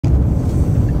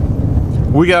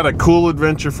We got a cool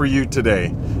adventure for you today.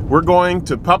 We're going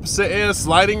to Papase'ea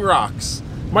Sliding Rocks.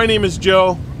 My name is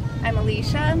Joe. I'm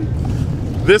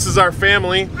Alisha. This is our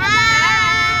family.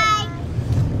 Hi!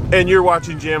 And you're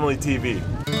watching Jamily TV.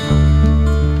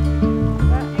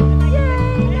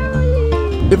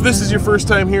 If this is your first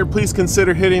time here, please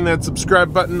consider hitting that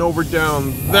subscribe button over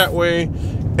down that way.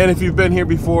 And if you've been here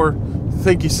before,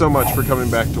 thank you so much for coming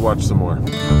back to watch some more.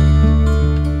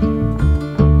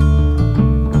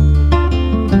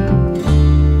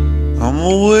 I'm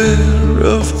aware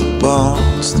of the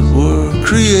bonds that were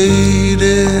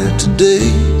created today.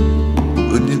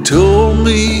 When you told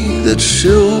me that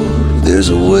sure there's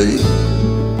a way.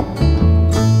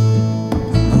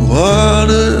 The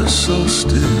water's so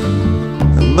still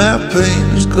and my pain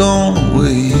has gone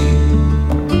away.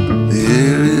 The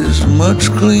air is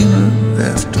much cleaner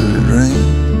after it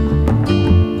rains.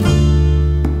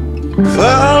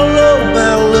 Follow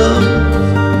my love,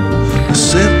 the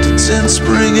scent that's in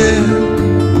spring air.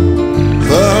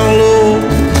 Follow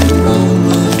the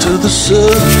moon to the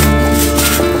sun.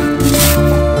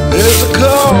 There's a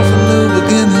call for new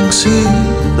beginnings here.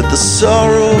 Let the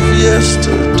sorrow of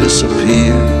yesterday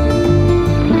disappear.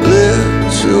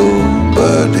 Let your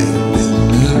body be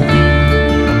new.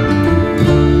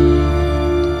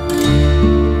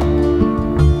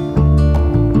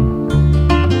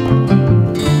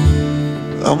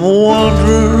 I'm a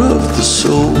wanderer of the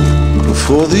soul.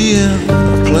 Before the end I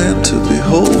plan to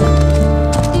behold,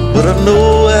 but I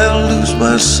know I'll lose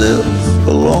myself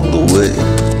along the way.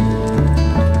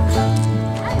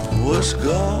 What's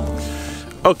gone?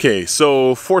 Okay,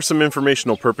 so for some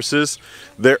informational purposes,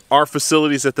 there are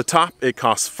facilities at the top. It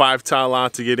costs 5 tala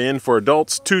to get in for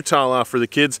adults, 2 tala for the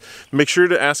kids. Make sure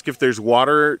to ask if there's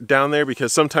water down there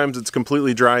because sometimes it's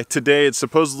completely dry. Today it's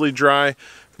supposedly dry,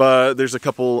 but there's a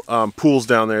couple pools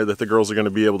down there that the girls are going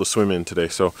to be able to swim in today.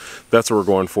 So that's what we're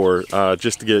going for,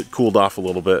 just to get cooled off a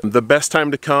little bit. The best time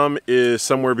to come is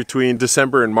somewhere between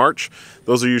December and March.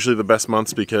 Those are usually the best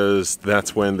months because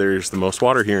that's when there's the most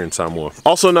water here in Samoa.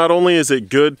 Also, not only is it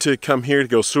good to come here to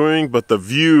go swimming, but the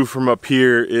view from up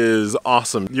here is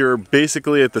awesome. You're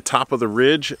basically at the top of the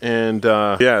ridge and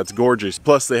yeah, it's gorgeous.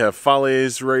 Plus they have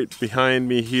fales right behind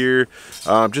me here.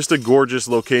 Just a gorgeous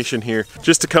location here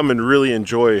just to come and really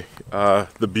enjoy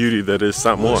the beauty that is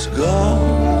Samoa. What's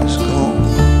gone is gone.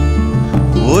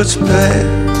 What's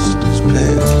past is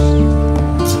past.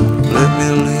 Let me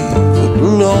leave what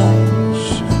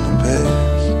belongs in the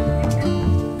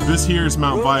past. This here is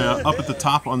Mount Vaya. Up at the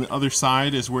top on the other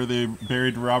side is where they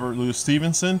buried Robert Louis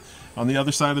Stevenson. On the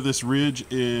other side of this ridge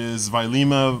is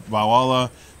Vailima, Vauala.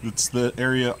 It's the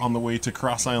area on the way to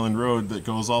Cross Island Road that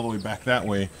goes all the way back that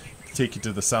way. Take you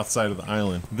to the south side of the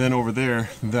island. Then over there,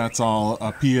 that's all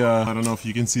Apia. I don't know if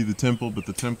you can see the temple, but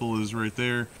the temple is right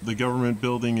there. The government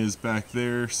building is back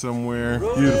there somewhere.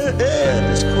 Beautiful.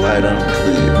 It's quite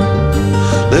unclear.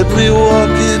 Let me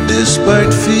walk it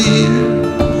despite fear.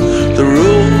 The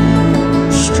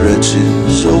road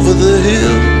stretches over the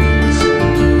hills,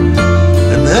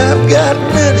 and I've got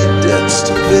many debts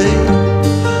to pay.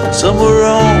 Some are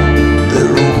on their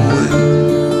own way.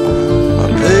 My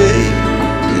pay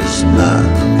is not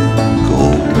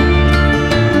gold.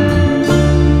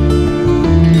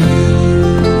 You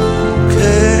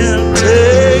can't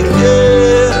take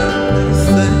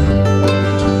anything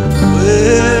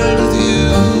with you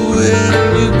when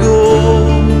you go.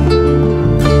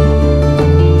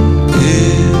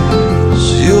 Is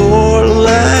your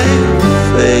life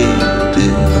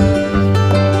fading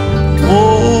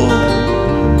more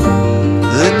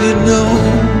than you know?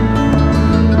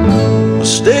 A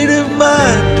state of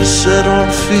mind is set on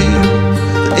fear.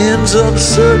 The end's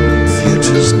uncertain,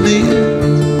 future's near.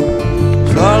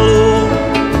 Follow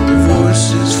the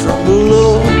voices from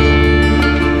below.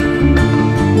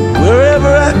 Wherever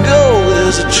I go,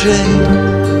 there's a chain.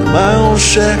 My own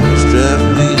shackles drive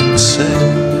me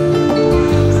insane.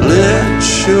 Let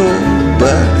your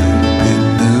body be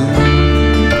new.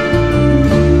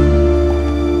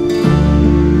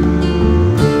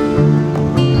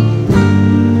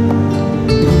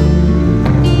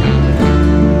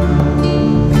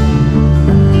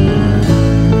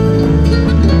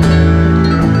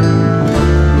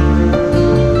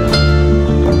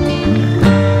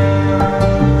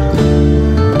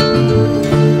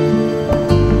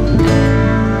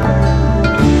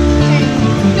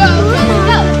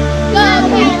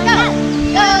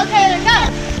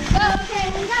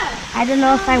 I don't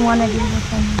know if I want to do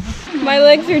this anymore. My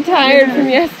legs are tired from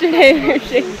yesterday. They're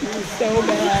shaking so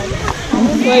bad.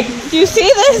 Like, do you see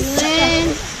this?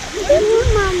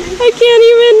 I can't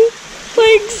even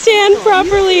like stand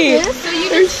properly.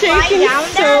 They're shaking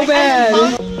so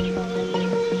bad.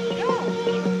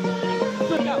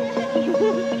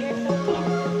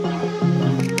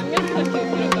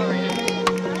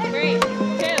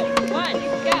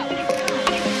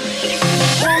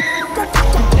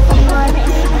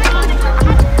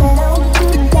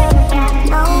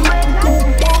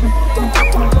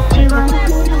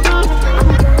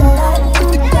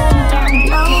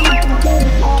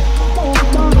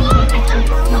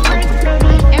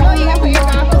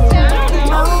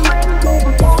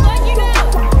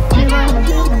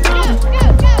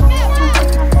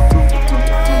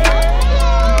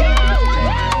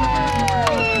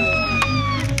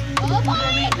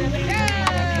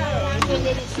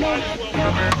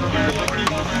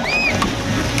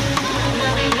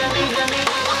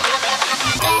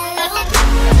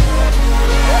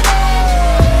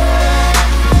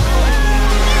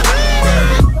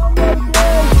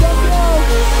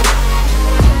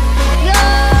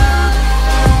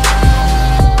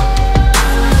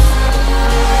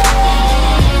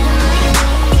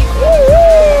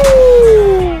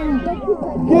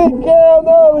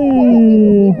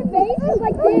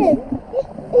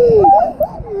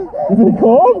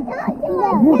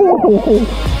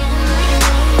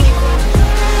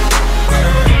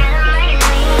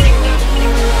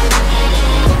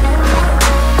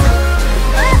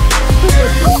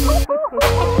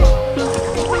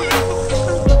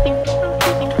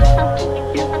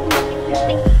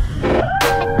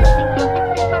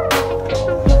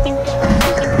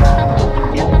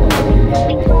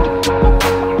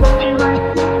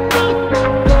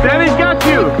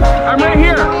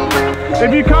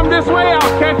 If you come this way,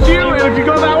 I'll catch you, and if you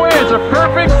go that way, it's a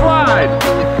perfect slide.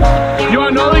 You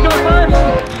want Nolly go first?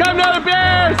 Come down the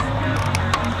bears!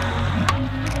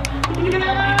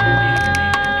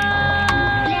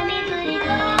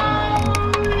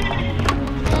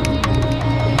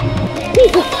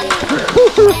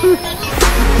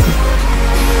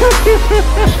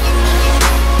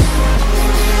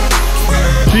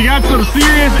 She got some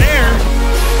serious air.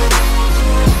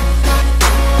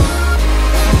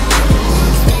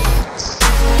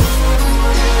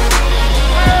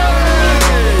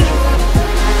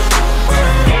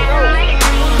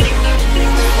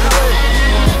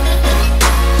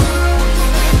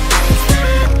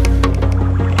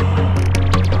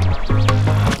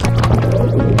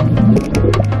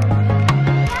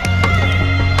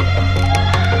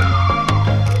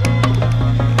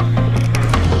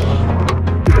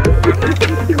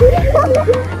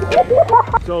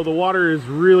 So the water is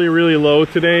really, really low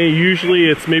today. Usually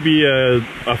it's maybe a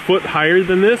foot higher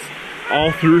than this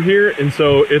all through here, and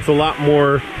so it's a lot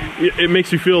more, it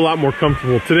makes you feel a lot more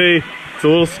comfortable. Today it's a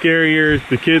little scarier.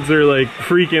 The kids are like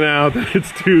freaking out that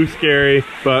it's too scary,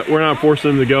 but we're not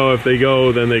forcing them to go. If they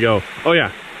go, then they go. Oh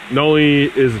yeah,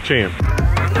 Nolly is a champ.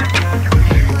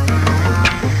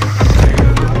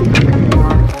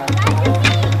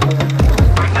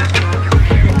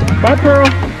 Bye, Pearl.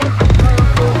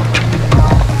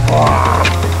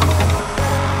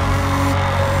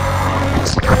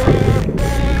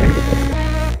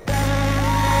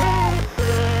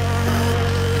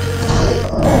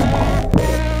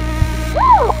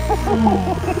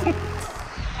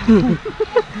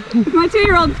 If my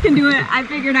 2-year-olds can do it, I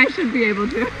figured I should be able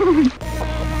to.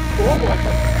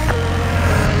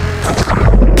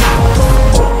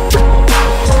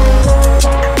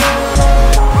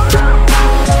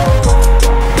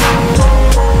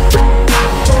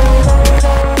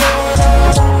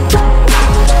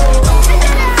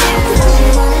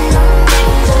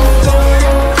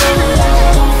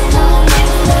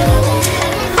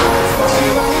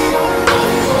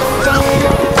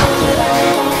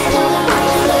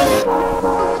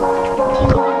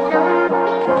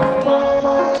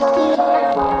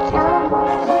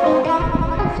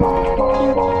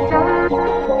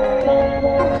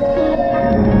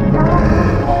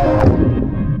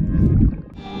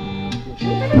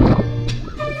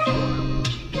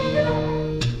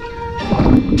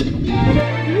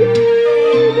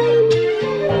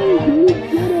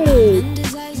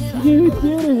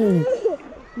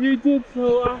 You did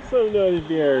so awesome, Nutty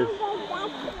Bears.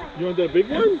 You want that big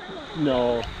one?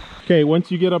 No. Okay, once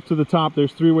you get up to the top,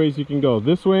 there's 3 ways you can go.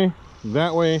 This way,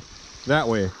 that way, that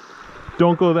way.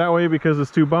 Don't go that way because it's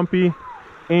too bumpy.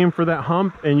 Aim for that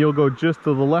hump and you'll go just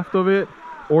to the left of it.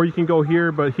 Or you can go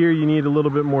here, but here you need a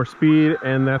little bit more speed,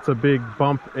 and that's a big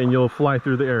bump and you'll fly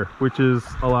through the air, which is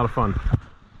a lot of fun.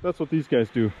 That's what these guys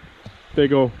do. They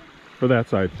go for that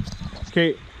side.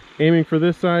 Okay, aiming for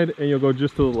this side and you'll go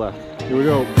just to the left. Here we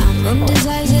go.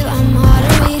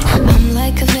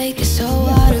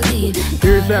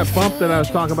 Here's that bump that I was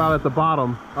talking about at the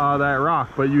bottom, that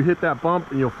rock, but you hit that bump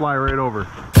and you'll fly right over.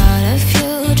 Got a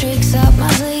few tricks up my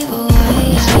sleeve,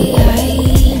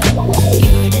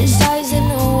 your desires and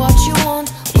know what you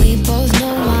want. We both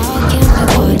know how can be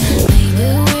what. Maybe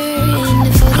we're in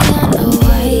it for the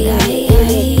underway.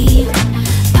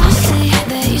 I see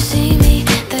that you see me,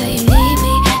 that you need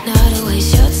me, not to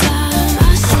waste your time. I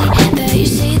see that you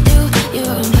see through,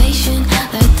 you're impatient,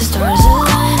 let the stars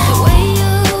align. The way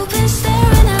you've been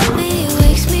staring at me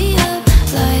wakes me up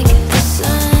like the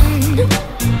sun.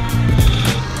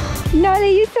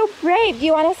 Nolly, you're so brave. Do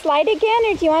you want to slide again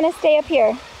or do you want to stay up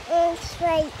here?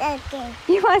 Slide again.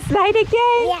 You want to slide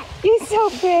again? Yeah. You're so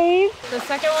brave. The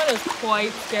second one is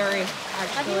quite scary,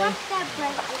 actually.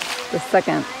 The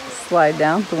second slide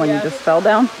down, the one you just fell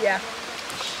down? Yeah.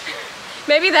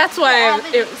 Maybe that's why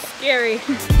it was scary.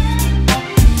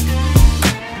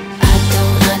 I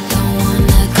don't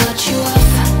wanna cut you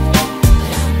off,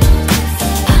 but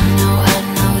I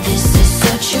know this is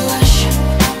such a rush.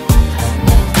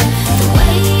 The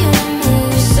way you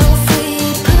move so free,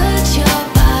 put your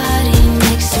body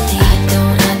next to me. I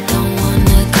don't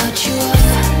wanna cut you off.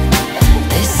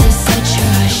 This is such a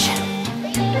rush.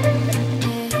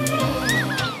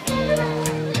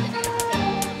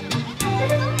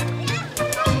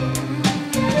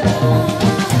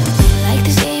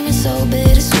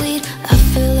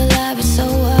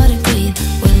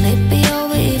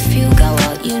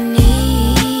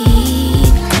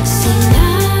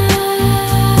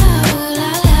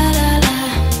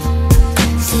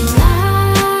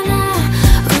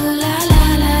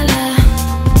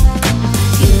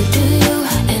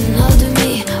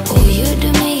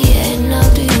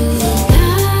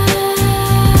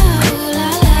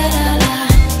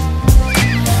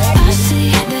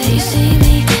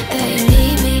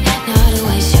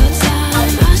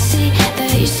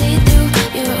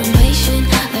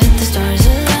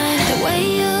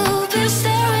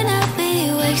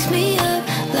 wakes me up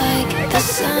like the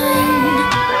sun. I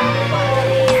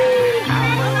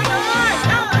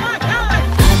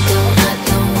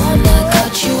don't wanna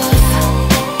cut you off.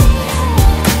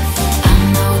 I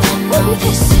know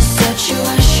this is such a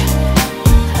rush.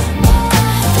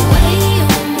 The way you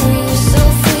move so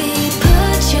free,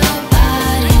 put your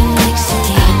body next to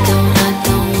me. I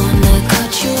don't wanna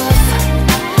cut you off.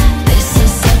 This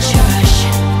is such a rush.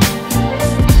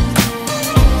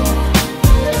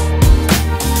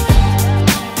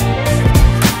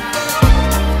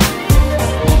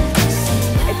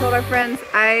 I told our friends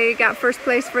I got first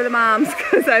place for the moms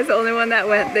because I was the only one that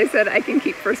went. They said I can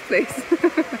keep first place.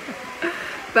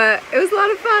 But it was a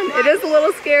lot of fun. It is a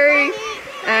little scary,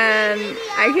 and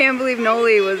I can't believe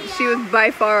Noli was by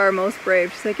far our most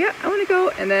brave. She's like, yeah, I want to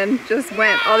go, and then just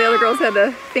went. All the other girls had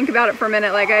to think about it for a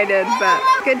minute like I did, but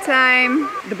good time.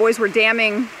 The boys were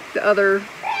damming the other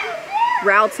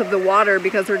routes of the water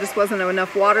because there just wasn't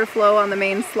enough water flow on the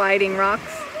main sliding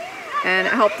rocks, and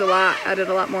it helped a lot, added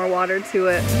a lot more water to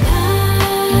it.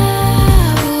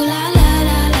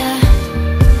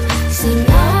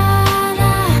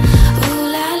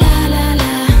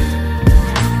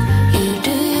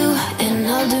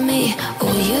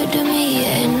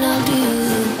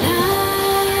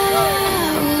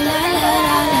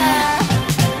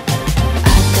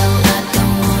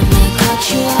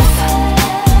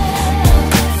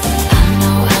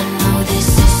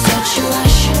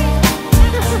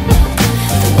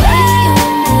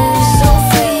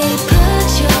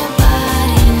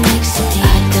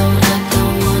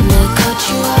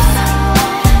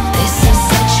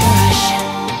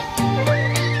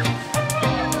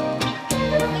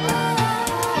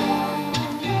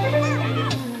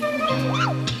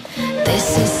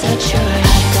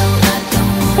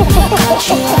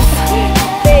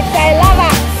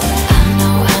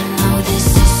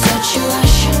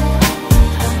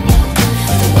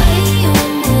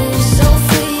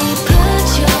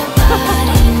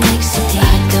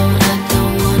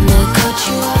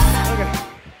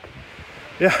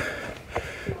 Yeah,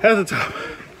 at the top.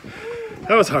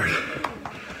 That was hard.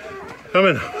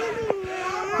 Coming up.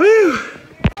 Woo!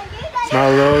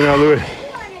 Smile low, now Louis.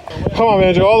 Come on,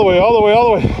 Andrew, all the way, all the way, all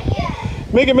the way.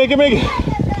 Make it, make it, make it.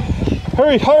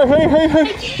 Hurry, hurry, hurry, hurry,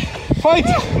 hurry. Fight!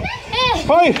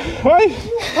 Fight!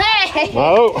 Fight!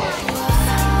 No.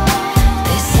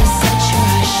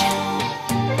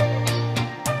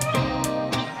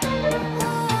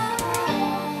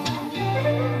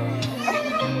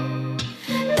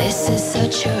 This is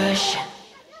such a rush.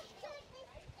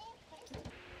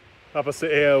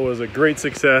 Papase'ea was a great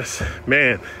success.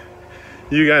 Man,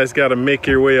 you guys got to make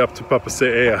your way up to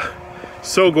Papase'ea.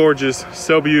 So gorgeous,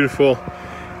 so beautiful.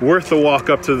 Worth the walk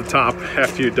up to the top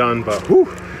after you're done, but whew,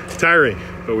 tiring.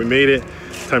 But we made it.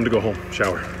 Time to go home,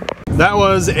 shower. That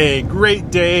was a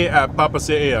great day at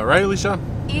Papase'ea, right, Alisha?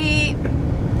 Eat.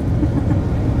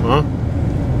 Huh?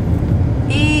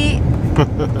 Eat.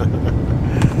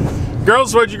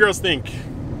 Girls, what did you girls think?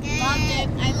 Loved it.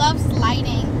 I love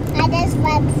sliding. I just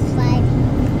love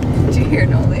sliding. Did you hear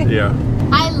Noli? Yeah.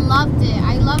 I loved it.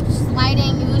 I loved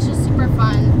sliding. It was just super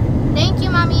fun. Thank you,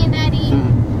 Mommy and Daddy.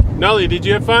 Nolly, did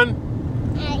you have fun?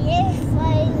 I just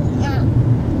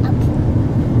sliding a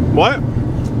pool. What?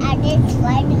 I just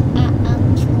sliding at a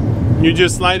pool. You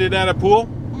just slided at a pool?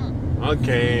 Yeah.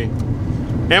 Okay.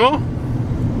 Ammo?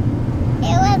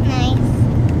 It was nice.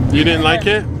 You didn't like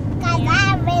it? Cause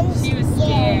I've been She was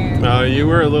scared. Oh, you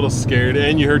were a little scared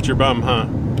and you hurt your bum, huh?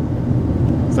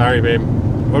 Sorry, babe.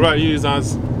 What about you,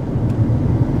 Zaz?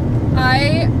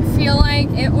 I feel like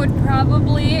it would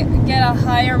probably get a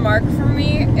higher mark for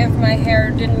me if my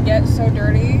hair didn't get so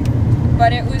dirty,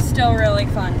 but it was still really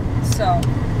fun, so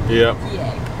Yep.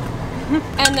 yay.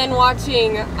 And then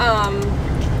watching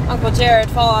Uncle Jared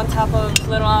fall on top of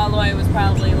little Aloy was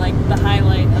probably like the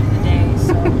highlight of the day,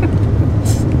 so.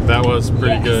 That was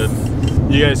pretty Yes. good.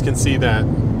 You guys can see that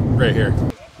right here.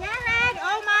 Jared,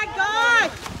 oh my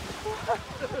God!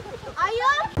 Are you?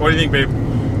 What do you think, babe?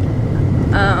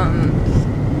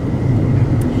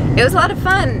 It was a lot of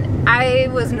fun. I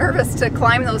was nervous to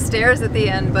climb those stairs at the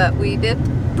end, but we did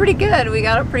pretty good. We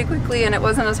got up pretty quickly and it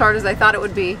wasn't as hard as I thought it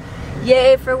would be.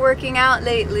 Yay for working out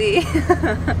lately.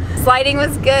 Sliding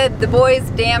was good. The boys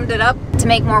dammed it up to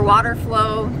make more water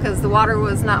flow because the water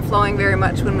was not flowing very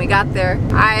much when we got there.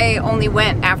 I only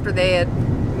went after they had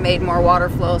made more water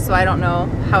flow, so I don't know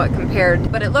how it compared,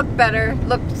 but it looked better. It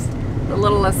looked a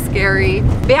little less scary.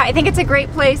 But yeah, I think it's a great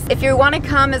place. If you want to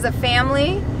come as a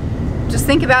family, just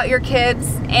think about your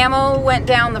kids. Amo went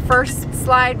down the first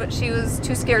slide, but she was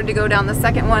too scared to go down the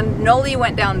second one. Noli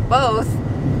went down both,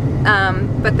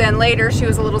 But then later she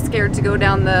was a little scared to go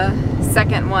down the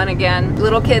second one again.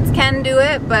 Little kids can do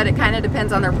it, but it kind of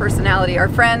depends on their personality. Our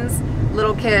friends,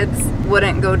 little kids,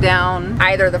 wouldn't go down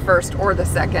either the first or the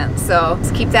second. So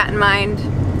just keep that in mind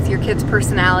with your kids'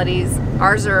 personalities.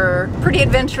 Ours are pretty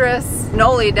adventurous.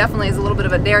 Noli definitely is a little bit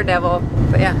of a daredevil,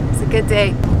 but yeah, it's a good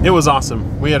day. It was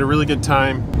awesome. We had a really good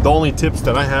time. The only tips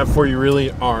that I have for you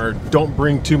really are don't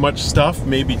bring too much stuff.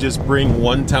 Maybe just bring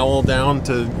one towel down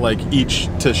to like each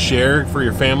to share for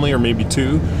your family, or maybe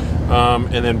two,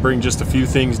 and then bring just a few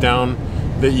things down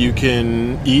that you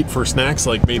can eat for snacks,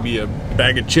 like maybe a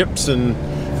bag of chips, and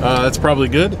that's probably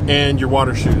good. And your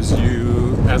water shoes.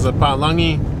 You, as a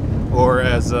pa'alangi or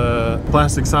as a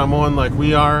plastic Samoan like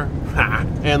we are,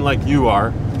 and like you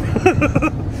are,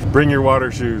 bring your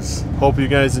water shoes. Hope you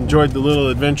guys enjoyed the little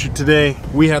adventure today.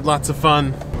 We had lots of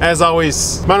fun. As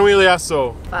always, manuili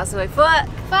aso. Paso foot.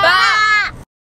 Bye!